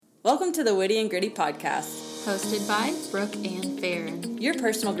Welcome to the Witty and Gritty podcast, Hosted by Brooke and Farron. Your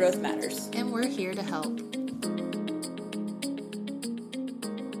personal growth matters. And we're here to help.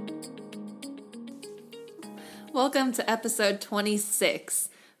 Welcome to episode 26,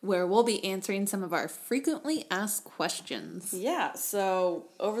 where we'll be answering some of our frequently asked questions. Yeah, so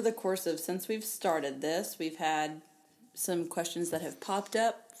over the course of since we've started this, we've had some questions that have popped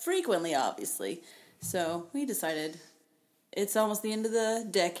up frequently, obviously. So we decided it's almost the end of the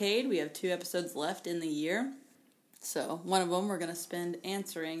decade. We have 2 episodes left in the year. So one of them we're going to spend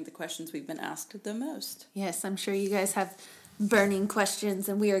answering the questions we've been asked the most. Yes, I'm sure you guys have burning questions,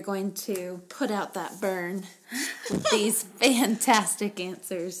 and we are going to put out that burn with these fantastic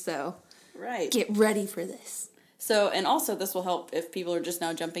answers. So right, get ready for this. So, and also this will help if people are just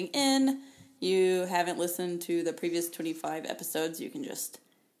now jumping in. You haven't listened to the previous 25 episodes. You can just,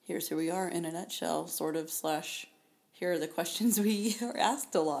 here's who we are in a nutshell, sort of, / here are the questions we are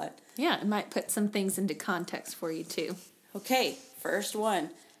asked a lot. Yeah, it might put some things into context for you, too. Okay, first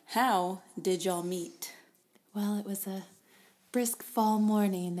one. How did y'all meet? Well, it was a brisk fall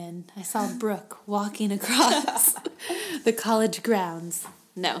morning, and I saw Brooke walking across the college grounds.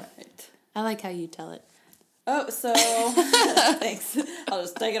 No, Right. I like how you tell it. Oh, so, thanks. I'll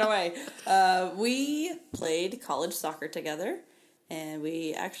just take it away. We played college soccer together. And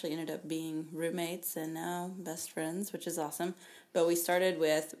we actually ended up being roommates and now best friends, which is awesome. But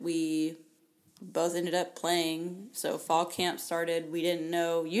we both ended up playing. So fall camp started. You didn't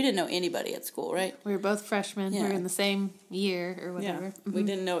know anybody at school, right? We were both freshmen. Yeah. We were in the same year or whatever. Yeah. Mm-hmm. We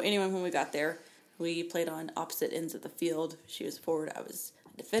didn't know anyone when we got there. We played on opposite ends of the field. She was forward, I was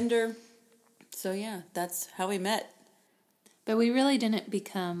a defender. So yeah, that's how we met. But we really didn't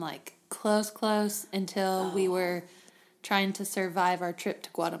become like close until we were trying to survive our trip to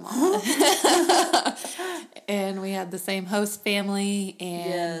Guatemala. And we had the same host family,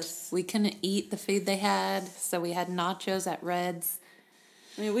 and we couldn't eat the food they had, so we had nachos at Red's.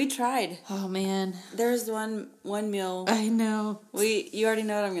 I mean, we tried. Oh, man. There was one meal. I know. You already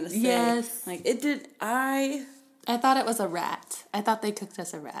know what I'm going to say. Yes. Like, it did, I thought it was a rat. I thought they cooked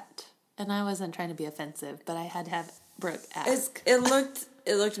us a rat. And I wasn't trying to be offensive, but I had to have Brooke ask. It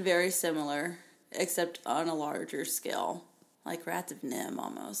looked very similar, except on a larger scale. Like Rats of Nim,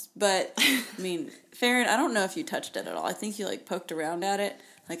 almost. But, I mean, Farron, I don't know if you touched it at all. I think you, poked around at it.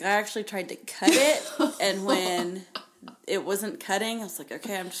 Like, I actually tried to cut it, and when it wasn't cutting, I was like,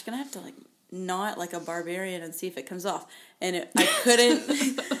 okay, I'm just going to have to, gnaw it like a barbarian and see if it comes off. And I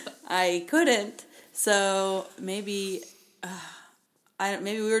couldn't. I couldn't. So, maybe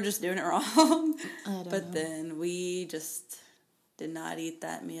we were just doing it wrong. I don't know. But then we just did not eat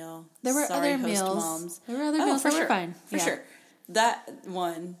that meal. There were Sorry, other host meals. Moms. There were other meals that were fine. For sure. That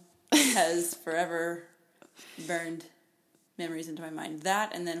one has forever burned memories into my mind.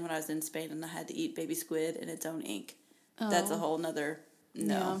 That, and then when I was in Spain and I had to eat baby squid in its own ink. Oh. That's a whole nother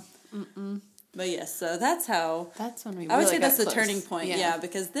no. Yeah. Mm-mm. But yes, so that's how. That's when we really I would say got that's close. the turning point. Yeah,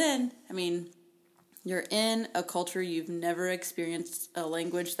 because then, I mean, you're in a culture you've never experienced, a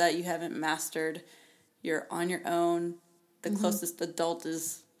language that you haven't mastered. You're on your own. The closest adult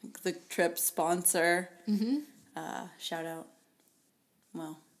is the trip sponsor. Mm-hmm. Shout out.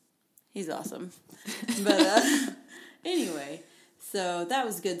 Well, he's awesome. But anyway, so that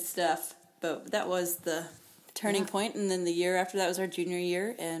was good stuff. But that was the turning point. And then the year after that was our junior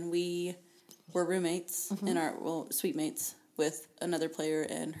year. And we were roommates suite mates with another player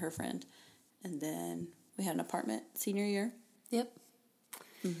and her friend. And then we had an apartment senior year. Yep.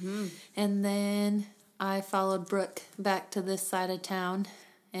 Mm-hmm. And then I followed Brooke back to this side of town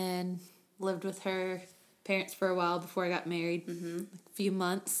and lived with her parents for a while before I got married. Mm-hmm. A few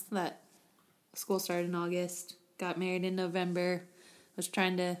months. That school started in August. Got married in November. Was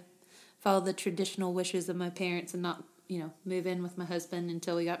trying to follow the traditional wishes of my parents and not, move in with my husband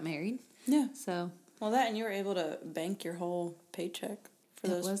until we got married. Yeah. So. Well, that and you were able to bank your whole paycheck for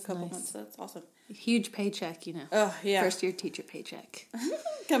those couple months. That's awesome. Huge paycheck, Oh, yeah. First year teacher paycheck.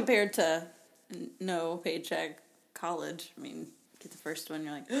 Compared to no paycheck college. I mean, get the first one,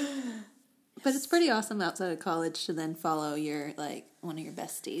 you're like, But it's pretty awesome outside of college to then follow your, one of your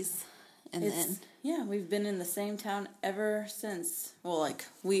besties. And yeah, we've been in the same town ever since. Well,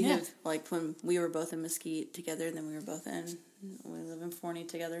 we have, when we were both in Mesquite together, and then we live in Forney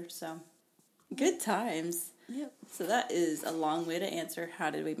together, so good times. Yep. So that is a long way to answer, how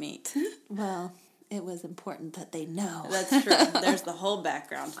did we meet? Well, it was important that they know. That's true. There's the whole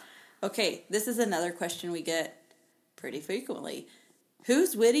background. Okay, this is another question we get pretty frequently.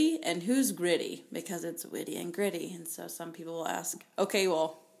 Who's witty and who's gritty? Because it's witty and gritty. And so some people will ask, okay,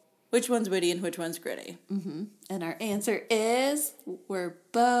 well, which one's witty and which one's gritty. Mm-hmm. And our answer is we're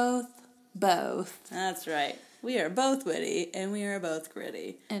both. That's right. We are both witty and we are both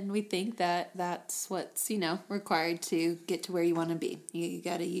gritty. And we think that that's what's, required to get to where you want to be. You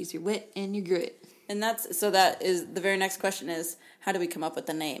got to use your wit and your grit. And that is the very next question is, how do we come up with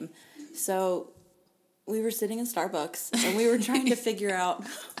the name? So we were sitting in Starbucks and we were trying to figure out,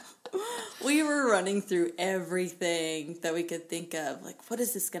 we were running through everything that we could think of. Like, what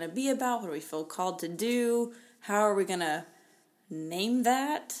is this going to be about? What do we feel called to do? How are we going to name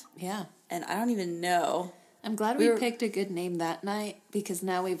that? Yeah. And I don't even know. I'm glad we picked a good name that night because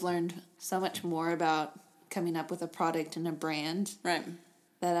now we've learned so much more about coming up with a product and a brand. Right.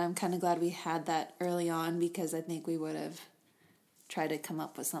 That I'm kind of glad we had that early on because I think we would have tried to come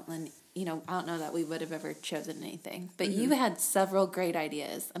up with something. I don't know that we would have ever chosen anything. But you had several great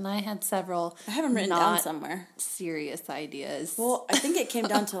ideas, and I had several. I have them written down somewhere. Serious ideas. Well, I think it came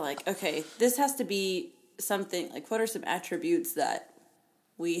down to okay, this has to be something, what are some attributes that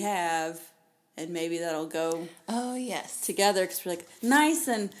we have, and maybe that'll go together, because we're nice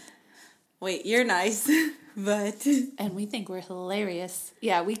and, wait, you're nice, but... And we think we're hilarious.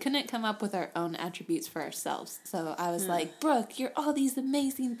 Yeah, we couldn't come up with our own attributes for ourselves. So I was like, Brooke, you're all these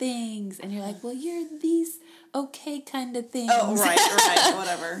amazing things. And you're like, well, you're these okay kind of things. Oh, right,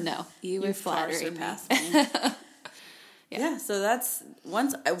 whatever. No, you were flattering me. Yeah, so that's,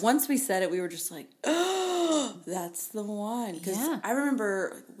 once we said it, we were just like, oh, that's the one. Because I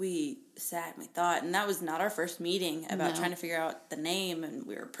remember we sat and we thought, and that was not our first meeting about trying to figure out the name, and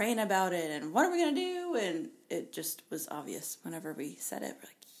we were praying about it, and what are we going to do? And it just was obvious whenever we said it. We're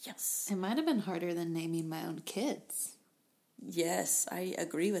like, yes. It might have been harder than naming my own kids. Yes, I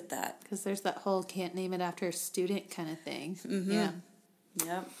agree with that. Because there's that whole can't name it after a student kind of thing. Mm-hmm. Yeah.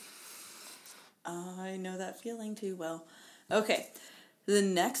 Yep. I know that feeling too well. Okay, the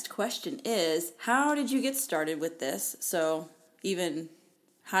next question is, how did you get started with this? So even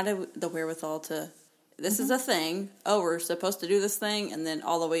how did the wherewithal to, this is a thing, we're supposed to do this thing, and then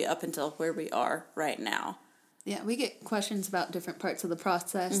all the way up until where we are right now. Yeah, we get questions about different parts of the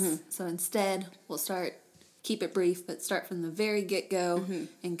process. So instead, we'll keep it brief, but start from the very get-go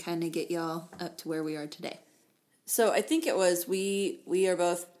and kind of get y'all up to where we are today. So I think it was, we are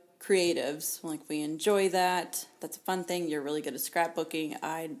both creatives, we enjoy that. That's a fun thing. You're really good at scrapbooking.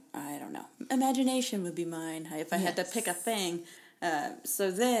 I don't know. Imagination would be mine if I had to pick a thing.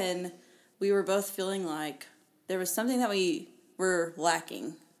 So then we were both feeling like there was something that we were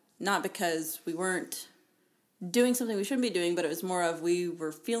lacking. Not because we weren't doing something we shouldn't be doing, but it was more of we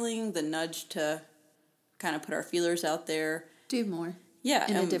were feeling the nudge to kind of put our feelers out there. Do more. Yeah.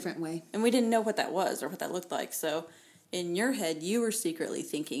 In a different way. And we didn't know what that was or what that looked like. So in your head, you were secretly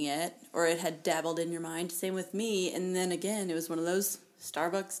thinking it, or it had dabbled in your mind. Same with me. And then again, it was one of those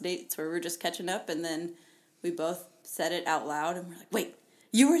Starbucks dates where we were just catching up, and then we both said it out loud, and we're like, wait,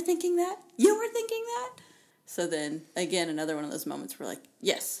 you were thinking that? You were thinking that? So then, again, another one of those moments where we're like,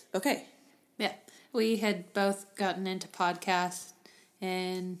 yes, okay. Yeah. We had both gotten into podcasts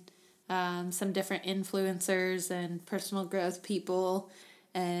and some different influencers and personal growth people,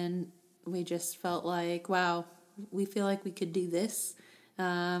 and we just felt like, wow, we feel like we could do this.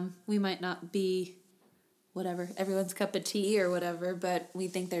 We might not be everyone's cup of tea or whatever, but we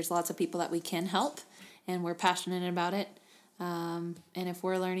think there's lots of people that we can help, and we're passionate about it. And if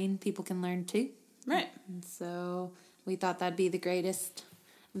we're learning, people can learn too. Right. And so we thought that'd be the greatest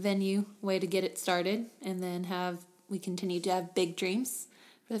way to get it started, and then we continue to have big dreams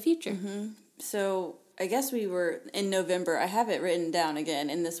for the future. Mm-hmm. So I guess we were in November. I have it written down again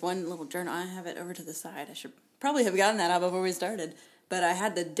in this one little journal. I have it over to the side. I should probably have gotten that out before we started. But I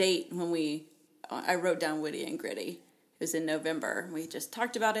had the date when I wrote down Witty and Gritty. It was in November. We just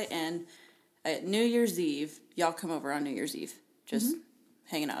talked about it, and at New Year's Eve, y'all come over on New Year's Eve, just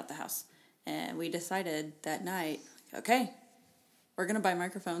hanging out at the house. And we decided that night, okay, we're going to buy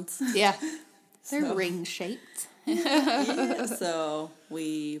microphones. Yeah. They're ring-shaped. Yeah, so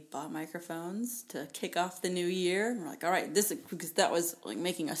we bought microphones to kick off the new year. We're like, all right, because that was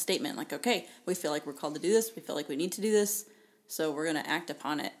making a statement, okay, we feel like we're called to do this. We feel like we need to do this. So we're going to act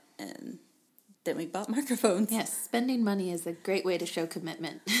upon it. And then we bought microphones. Yes, spending money is a great way to show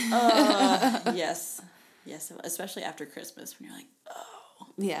commitment. Yes. Yes, especially after Christmas when you're like, oh.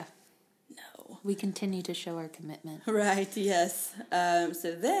 Yeah. No. We continue to show our commitment. Right, yes.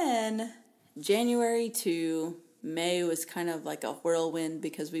 So then January to May was kind of like a whirlwind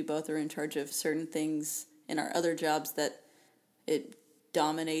because we both are in charge of certain things in our other jobs that it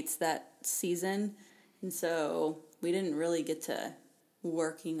dominates that season. And so we didn't really get to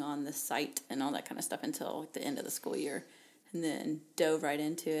working on the site and all that kind of stuff until the end of the school year, and then dove right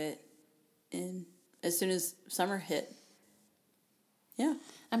into it. in as soon as summer hit. Yeah.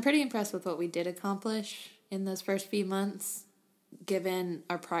 I'm pretty impressed with what we did accomplish in those first few months, given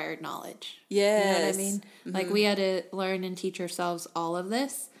our prior knowledge. Yes. You know what I mean? Like, we had to learn and teach ourselves all of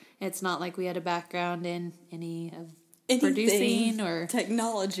this. It's not like we had a background in anything producing or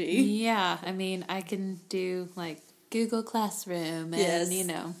technology. Yeah, I mean, I can do like Google Classroom and,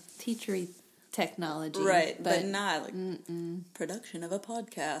 teachery technology. Right, but not like production of a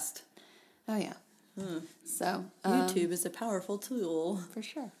podcast. Oh, yeah. So, YouTube is a powerful tool. For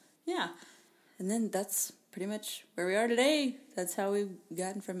sure. Yeah. And then that's pretty much where we are today. That's how we've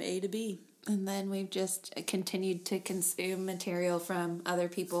gotten from A to B. And then we've just continued to consume material from other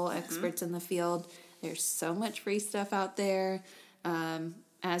people, experts in the field. There's so much free stuff out there.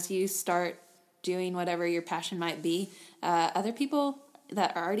 As you start doing whatever your passion might be, other people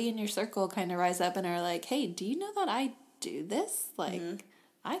that are already in your circle kind of rise up and are like, hey, do you know that I do this? Like,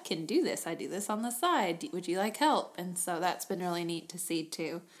 I can do this. I do this on the side. Would you like help? And so that's been really neat to see,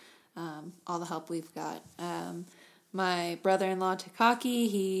 too, all the help we've got. My brother-in-law, Takaki,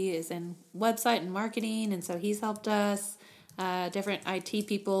 he is in website and marketing, and so he's helped us. Different IT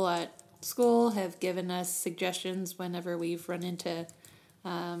people at school have given us suggestions whenever we've run into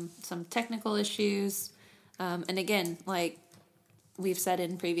some technical issues. And again, like we've said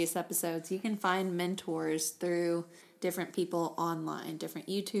in previous episodes, you can find mentors through different people online, different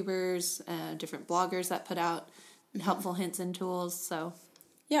YouTubers, different bloggers that put out helpful hints and tools, so...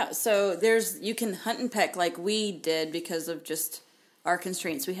 Yeah, so you can hunt and peck like we did because of just our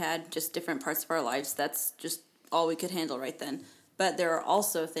constraints. We had just different parts of our lives. That's just all we could handle right then. But there are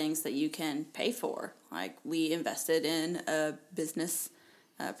also things that you can pay for. Like we invested in a business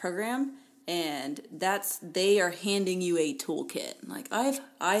program, and they are handing you a toolkit. Like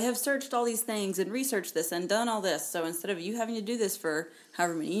I have searched all these things and researched this and done all this. So instead of you having to do this for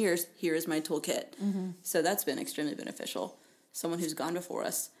however many years, here is my toolkit. So that's been extremely beneficial. Someone who's gone before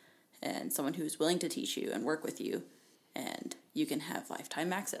us, and someone who's willing to teach you and work with you, and you can have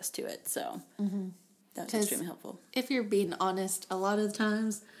lifetime access to it. So that was extremely helpful. If you're being honest, a lot of the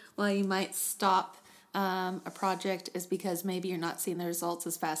times why you might stop a project is because maybe you're not seeing the results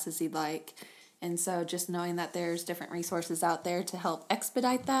as fast as you'd like. And so just knowing that there's different resources out there to help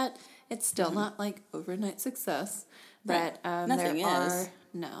expedite that, it's still not like overnight success. But Nothing is.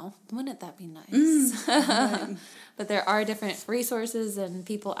 No, wouldn't that be nice? Right. But there are different resources and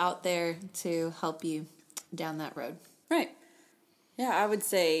people out there to help you down that road. Right. Yeah, I would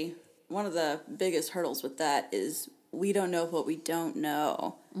say one of the biggest hurdles with that is we don't know what we don't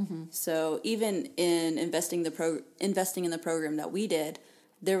know. So even in investing in the program that we did,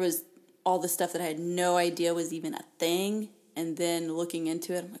 there was all the stuff that I had no idea was even a thing. And then looking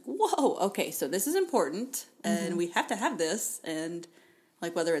into it, I'm like, whoa, okay, so this is important, and we have to have this, and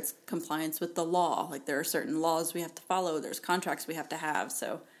like whether it's compliance with the law, like there are certain laws we have to follow, there's contracts we have to have,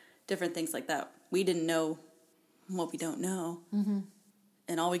 so different things like that. We didn't know what we don't know,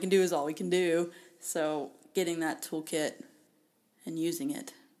 and all we can do is all we can do, so getting that toolkit and using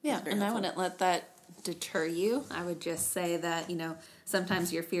it. Yeah, and I wouldn't let that deter you. I would just say that,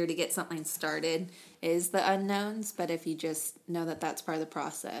 sometimes your fear to get something started is the unknowns, but if you just know that that's part of the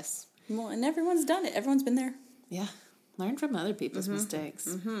process. Well, and everyone's done it. Everyone's been there. Yeah. Learn from other people's mistakes,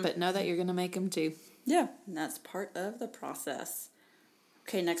 but know that you're going to make them too. Yeah, and that's part of the process.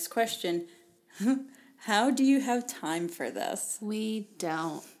 Okay, next question. How do you have time for this? We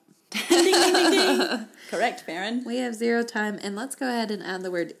don't. Ding, ding, ding, ding. Correct, Farron. We have zero time, and let's go ahead and add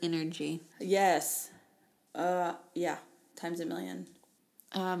the word energy. Yes. Yeah, times a million.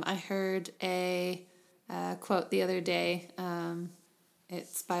 I heard a quote the other day.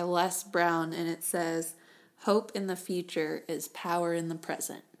 It's by Les Brown, and it says, "Hope in the future is power in the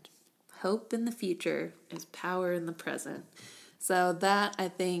present." Hope in the future is power in the present. So that, I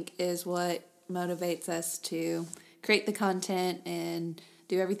think, is what motivates us to create the content and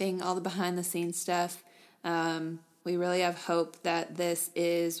do everything, all the behind-the-scenes stuff. We really have hope that this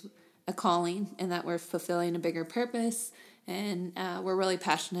is a calling and that we're fulfilling a bigger purpose, and we're really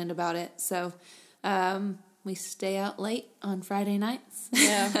passionate about it. So we stay out late on Friday nights.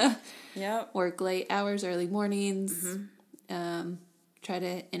 Yeah. Yep. Work late hours, early mornings. Try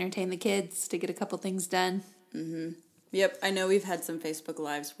to entertain the kids to get a couple things done. Yep, I know we've had some Facebook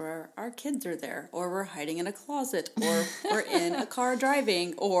Lives where our kids are there, or we're hiding in a closet, or we're in a car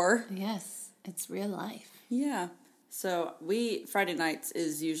driving, or... Yes, it's real life. Yeah. So Friday nights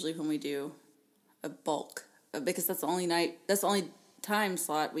is usually when we do a bulk, because that's the only time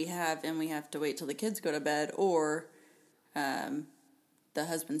slot we have, and we have to wait till the kids go to bed, or the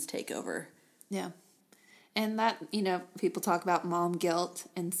husband's takeover. Yeah. And that, people talk about mom guilt,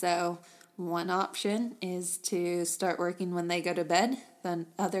 and so one option is to start working when they go to bed. The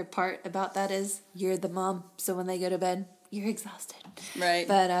other part about that is you're the mom, so when they go to bed, you're exhausted. Right.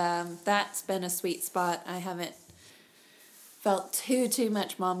 But that's been a sweet spot. I haven't felt too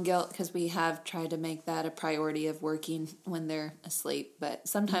much mom guilt because we have tried to make that a priority of working when they're asleep. But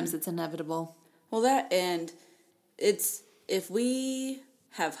sometimes it's inevitable. Well, that, and it's, if we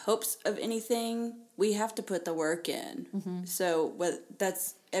have hopes of anything, we have to put the work in. So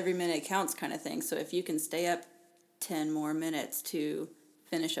that's every minute counts kind of thing. So if you can stay up 10 more minutes to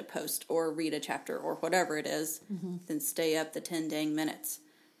finish a post or read a chapter or whatever it is, then stay up the 10 dang minutes.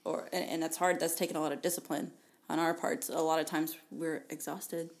 And that's hard. That's taking a lot of discipline on our parts. A lot of times we're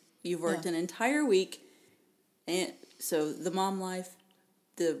exhausted. You've worked an entire week, and so the mom life,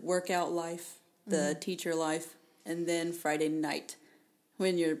 the workout life, the teacher life, and then Friday night,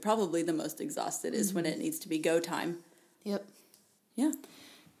 when you're probably the most exhausted, is when it needs to be go time. Yep. Yeah.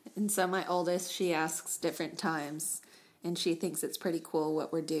 And so my oldest, she asks different times, and she thinks it's pretty cool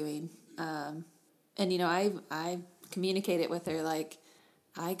what we're doing. And, you know, I communicate it with her, like,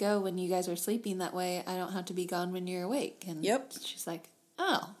 I go when you guys are sleeping. That way I don't have to be gone when you're awake. And she's like,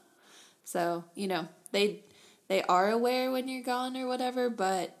 oh. So, you know, they are aware when you're gone or whatever,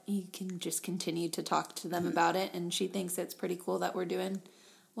 but you can just continue to talk to them about it. And she thinks it's pretty cool that we're doing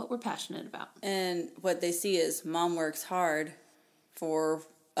what we're passionate about. And what they see is mom works hard for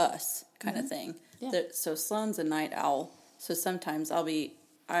us kind of thing. Yeah. So Sloane's a night owl. So sometimes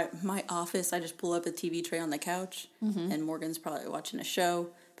my office, I just pull up a TV tray on the couch, and Morgan's probably watching a show,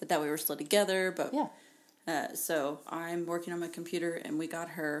 but that way we're still together. But so I'm working on my computer, and we got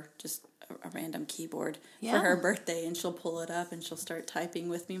her just a random keyboard for her birthday, and she'll pull it up and she'll start typing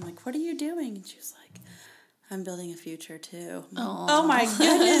with me. I'm like, what are you doing? And she was like, I'm building a future too. Like, oh my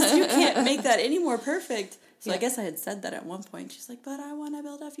goodness, you can't make that any more perfect. So I guess I had said that at one point. She's like, but I want to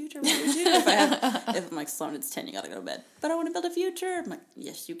build a future with you too. If I'm like, Sloan, it's 10, you gotta go to bed. But I want to build a future. I'm like,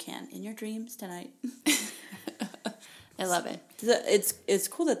 yes, you can. In your dreams tonight. I love it. It's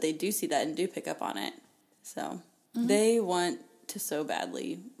cool that they do see that and do pick up on it. So they want to so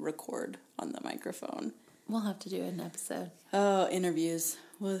badly record on the microphone. We'll have to do an episode. Oh, interviews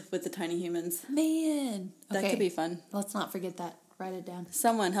with the tiny humans. Man. That could be fun. Let's not forget that. Write it down.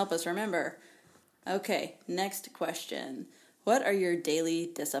 Someone help us remember. Okay, next question. What are your daily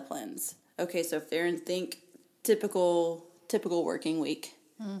disciplines? Okay, so Farron, think typical working week.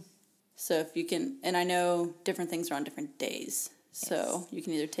 So if you can, and I know different things are on different days. So you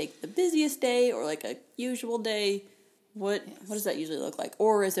can either take the busiest day or like a usual day. What does that usually look like?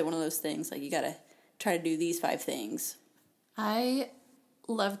 Or is it one of those things like you got to try to do these 5 things? I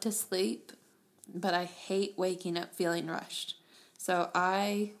love to sleep, but I hate waking up feeling rushed. So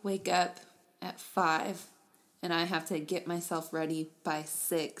I wake up at 5, and I have to get myself ready by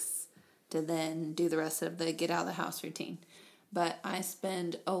 6 to then do the rest of the get out of the house routine. But I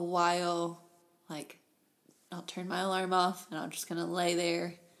spend a while, like, I'll turn my alarm off, and I'm just going to lay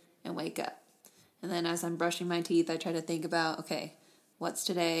there and wake up. And then as I'm brushing my teeth, I try to think about, okay, what's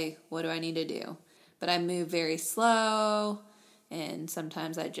today? What do I need to do? But I move very slow, and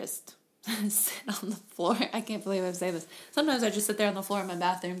sometimes I just sit on the floor. I can't believe I'm saying this. Sometimes I just sit there on the floor in my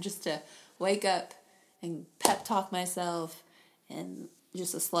bathroom just to wake up and pep talk myself, and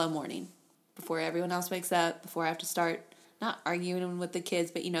just a slow morning before everyone else wakes up, before I have to start not arguing with the kids,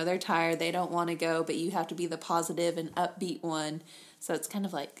 but you know, they're tired, they don't want to go, but you have to be the positive and upbeat one. So it's kind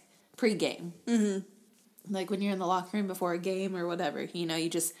of like pre-game. Like when you're in the locker room before a game or whatever, you know, you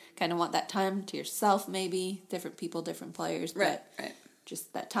just kind of want that time to yourself, maybe. Different people, different players. Right.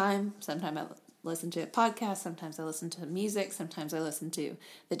 Just that time. Sometimes I listen to a podcast, sometimes I listen to music, sometimes I listen to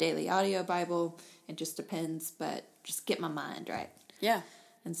the Daily Audio Bible. It just depends, but just get my mind right. Yeah.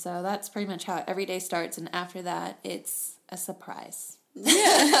 And so that's pretty much how every day starts, and after that, it's a surprise.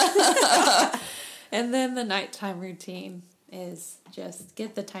 Yeah. And then the nighttime routine is just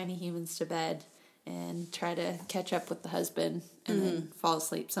get the tiny humans to bed and try to catch up with the husband and then fall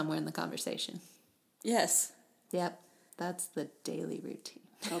asleep somewhere in the conversation. Yes. Yep. That's the daily routine.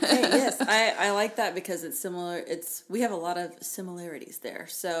 Okay, yes. I like that because it's similar. We have a lot of similarities there.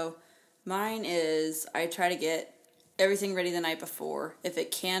 So mine is I try to get everything ready the night before. If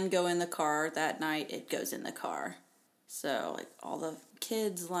it can go in the car that night, it goes in the car. So like all the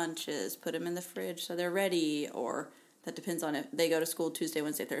kids' lunches, put them in the fridge so they're ready, or that depends on if they go to school Tuesday,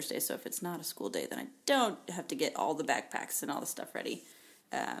 Wednesday, Thursday. So if it's not a school day, then I don't have to get all the backpacks and all the stuff ready.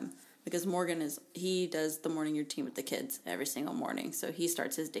 Because Morgan he does the morning routine with the kids every single morning. So he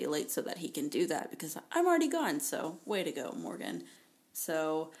starts his day late so that he can do that because I'm already gone. So way to go, Morgan.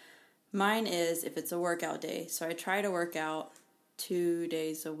 So mine is if it's a workout day. So I try to work out 2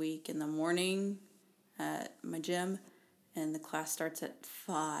 days a week in the morning at my gym, and the class starts at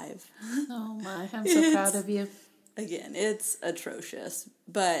 5. Oh my, I'm so proud of you. Again, it's atrocious.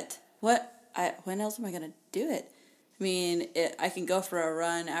 But when else am I going to do it? I mean, I can go for a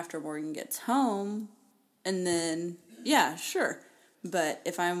run after Morgan gets home, and then, yeah, sure. But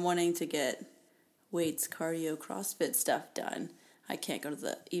if I'm wanting to get weights, cardio, CrossFit stuff done, I can't go to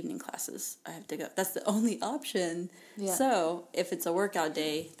the evening classes. I have to go. That's the only option. Yeah. So if it's a workout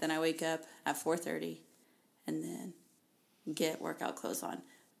day, then I wake up at 4:30 and then get workout clothes on,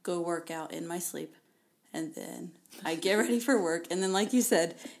 go work out in my sleep, and then I get ready for work. And then, like you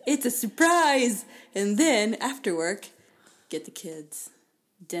said, it's a surprise. And then after work, get the kids,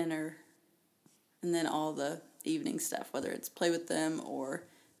 dinner, and then all the evening stuff, whether it's play with them or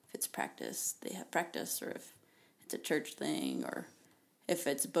if it's practice, they have practice, or if it's a church thing, or if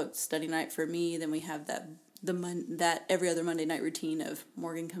it's booked study night for me, then we have that every other Monday night routine of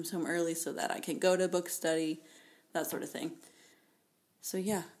Morgan comes home early so that I can go to book study, that sort of thing. So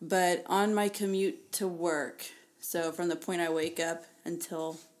yeah, but on my commute to work, so from the point I wake up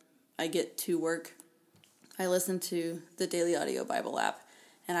until I get to work, I listen to the Daily Audio Bible app.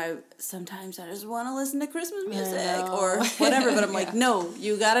 And sometimes I just want to listen to Christmas music or whatever, but I'm like, no,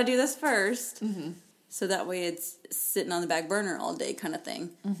 you got to do this first. Mm-hmm. So that way it's sitting on the back burner all day kind of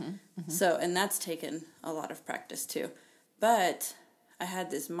thing. Mm-hmm. Mm-hmm. So, and that's taken a lot of practice too. But I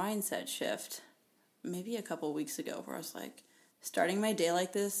had this mindset shift maybe a couple weeks ago where I was like, starting my day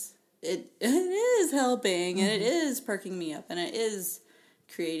like this, it is helping, and it is perking me up, and it is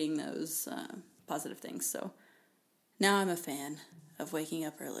creating those positive things. So now I'm a fan of waking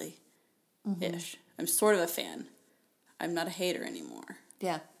up early-ish. Mm-hmm. I'm sort of a fan. I'm not a hater anymore.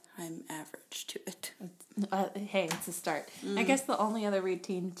 Yeah. I'm average to it. Hey, it's a start. I guess the only other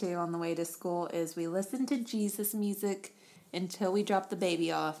routine, too, on the way to school is we listen to Jesus music until we drop the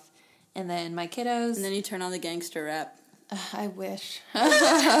baby off. And then my kiddos... And then you turn on the gangster rap. I wish.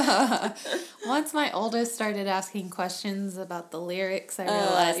 Once my oldest started asking questions about the lyrics, I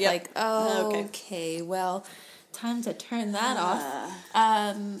realized, okay, well, time to turn that off.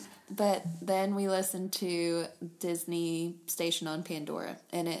 But then we listened to Disney Station on Pandora,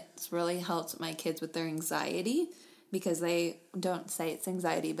 and it's really helped my kids with their anxiety, because they don't say it's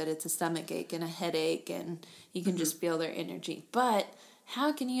anxiety, but it's a stomach ache and a headache, and you can just feel their energy. But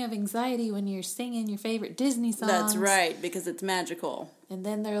how can you have anxiety when you're singing your favorite Disney songs? That's right, because it's magical. And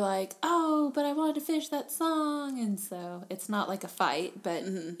then they're like, oh, but I wanted to finish that song. And so it's not like a fight, but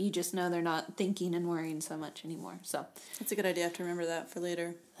you just know they're not thinking and worrying so much anymore. So that's a good idea. I have to remember that for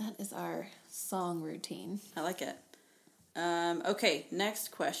later. That is our song routine. I like it. Okay,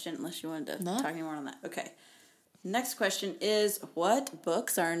 next question, unless you wanted to talk any more on that. Okay. Next question is, what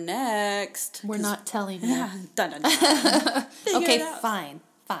books are next? We're not telling you. Dun, dun, dun. Okay, fine.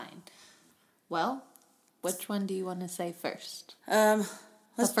 Well, which one do you want to say first?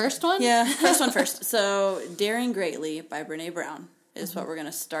 The first one? Yeah, first one first. So, Daring Greatly by Brené Brown is what we're going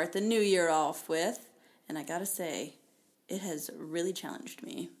to start the new year off with. And I got to say, it has really challenged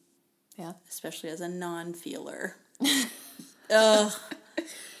me. Yeah. Especially as a non-feeler.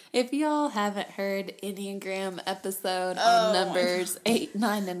 If y'all haven't heard Enneagram episode on numbers 8,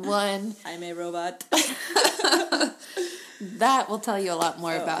 9, and 1. I'm a robot. That will tell you a lot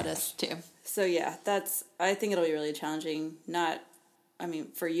more about us, too. So, yeah, I think it'll be really challenging.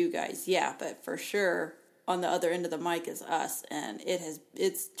 For you guys, yeah, but for sure, on the other end of the mic is us, and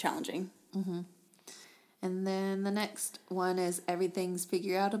it's challenging. Mm-hmm. And then the next one is Everything's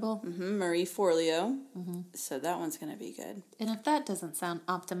Figureoutable. Mm-hmm, Marie Forleo. Mm-hmm. So that one's going to be good. And if that doesn't sound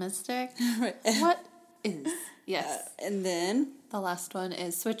optimistic, what is? Yes. And then the last one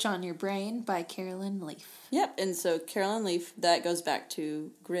is Switch on Your Brain by Carolyn Leaf. Yep. And so Carolyn Leaf, that goes back to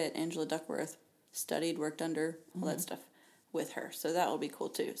Grit. Angela Duckworth studied, worked under, all that stuff with her. So that will be cool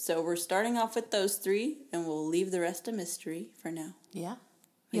too. So we're starting off with those 3, and we'll leave the rest a mystery for now. Yeah.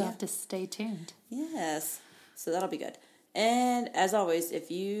 You'll have to stay tuned. Yes. So that'll be good. And as always,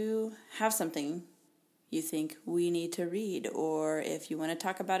 if you have something you think we need to read, or if you want to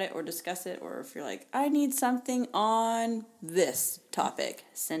talk about it or discuss it, or if you're like, I need something on this topic,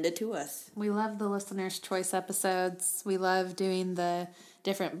 send it to us. We love the listener's choice episodes. We love doing the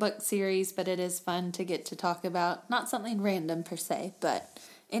different book series, but it is fun to get to talk about not something random per se, but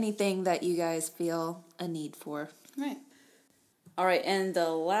anything that you guys feel a need for. Right. All right, and the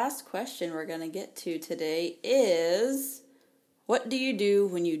last question we're going to get to today is, what do you do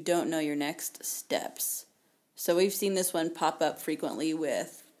when you don't know your next steps? So we've seen this one pop up frequently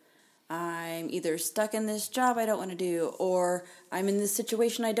with, I'm either stuck in this job I don't want to do, or I'm in this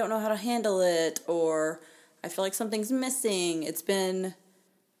situation I don't know how to handle it, or I feel like something's missing. It's been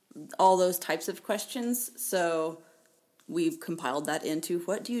all those types of questions. So we've compiled that into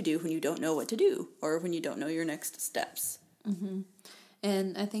what do you do when you don't know what to do or when you don't know your next steps. Mm-hmm.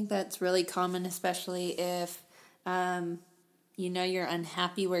 And I think that's really common, especially if you know you're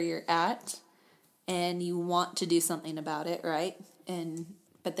unhappy where you're at and you want to do something about it, right?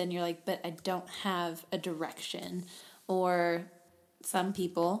 But then you're like, but I don't have a direction. Or some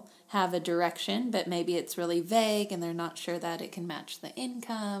people have a direction, but maybe it's really vague and they're not sure that it can match the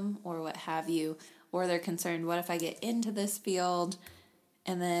income or what have you. Or they're concerned, what if I get into this field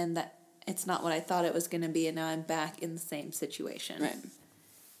and then that it's not what I thought it was going to be and now I'm back in the same situation. Right.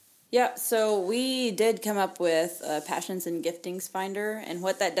 Yeah, so we did come up with a Passions and Giftings Finder, and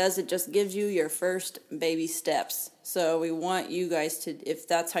what that does, it just gives you your first baby steps. So we want you guys to, if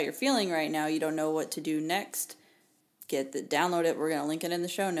that's how you're feeling right now, you don't know what to do next, download it. We're going to link it in the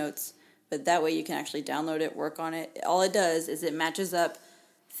show notes, but that way you can actually download it, work on it. All it does is it matches up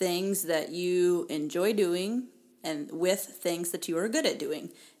things that you enjoy doing and with things that you are good at doing,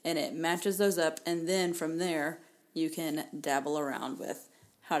 and it matches those up, and then from there you can dabble around with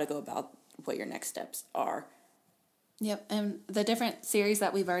how to go about what your next steps are. Yep, and the different series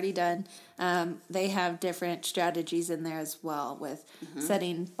that we've already done, they have different strategies in there as well with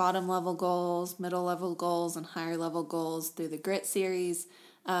setting bottom level goals, middle level goals, and higher level goals through the GRIT series,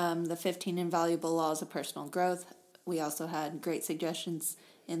 the 15 Invaluable Laws of Personal Growth. We also had great suggestions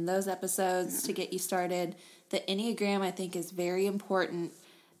in those episodes to get you started. The Enneagram, I think, is very important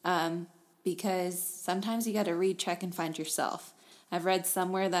because sometimes you got to recheck and find yourself. I've read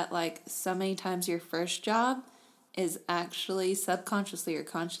somewhere that like so many times your first job is actually subconsciously or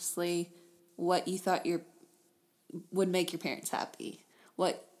consciously what you thought would make your parents happy,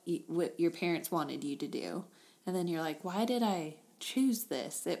 what your parents wanted you to do, and then you're like, why did I choose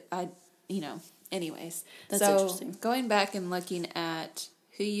this? Anyways. That's so interesting. Going back and looking at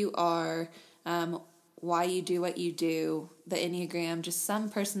who you are, why you do what you do, the Enneagram, just some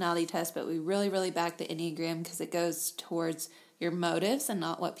personality test, but we really, really back the Enneagram because it goes towards your motives and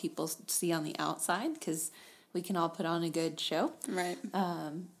not what people see on the outside, because we can all put on a good show. Right.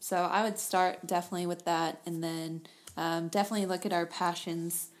 So I would start definitely with that, and then definitely look at our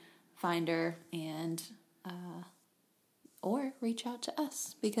Passions Finder and or reach out to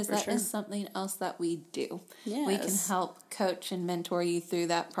us, because that is something else that we do. Yes. We can help coach and mentor you through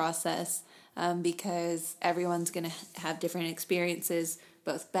that process, because everyone's going to have different experiences,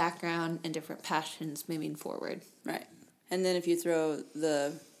 both background and different passions moving forward. Right. And then if you throw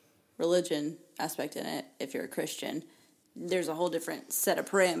the religion aspect in it, if you're a Christian, there's a whole different set of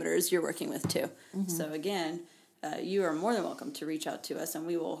parameters you're working with too. Mm-hmm. So again, you are more than welcome to reach out to us, and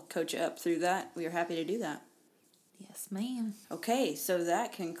we will coach you up through that. We are happy to do that. Yes, ma'am. Okay, so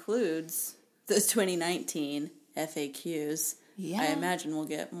that concludes the 2019 FAQs. Yeah. I imagine we'll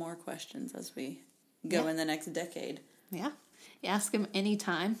get more questions as we go in the next decade. Yeah. You ask them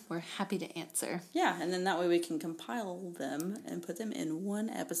anytime. We're happy to answer. Yeah, and then that way we can compile them and put them in one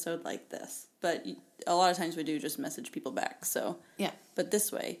episode like this. But a lot of times we do just message people back. So yeah. But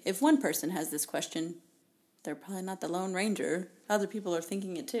this way, if one person has this question, they're probably not the Lone Ranger. Other people are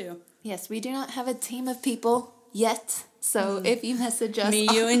thinking it too. Yes, we do not have a team of people yet. So if you message us... Me,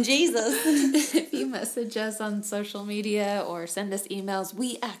 you, and Jesus. If you message us on social media or send us emails,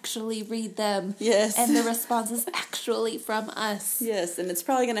 we actually read them. Yes. And the response is actually from us. Yes, and it's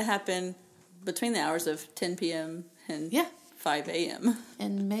probably going to happen between the hours of 10 p.m. and 5 a.m.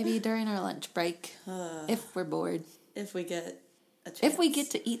 And maybe during our lunch break, if we're bored. If we get a chance. If we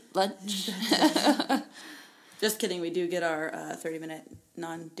get to eat lunch. Just kidding, we do get our 30-minute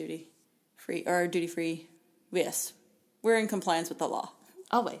non-duty free, or duty-free. Yes, we're in compliance with the law.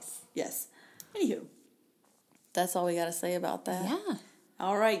 Always. Yes. Anywho, that's all we got to say about that. Yeah.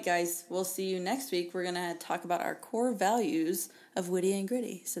 All right, guys. We'll see you next week. We're going to talk about our core values of Witty and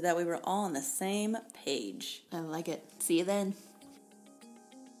Gritty, so that way we're all on the same page. I like it. See you then.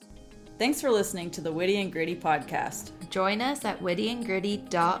 Thanks for listening to the Witty and Gritty podcast. Join us at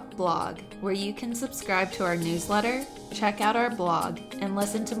wittyandgritty.blog, where you can subscribe to our newsletter, check out our blog, and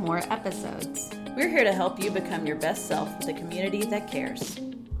listen to more episodes. We're here to help you become your best self with a community that cares.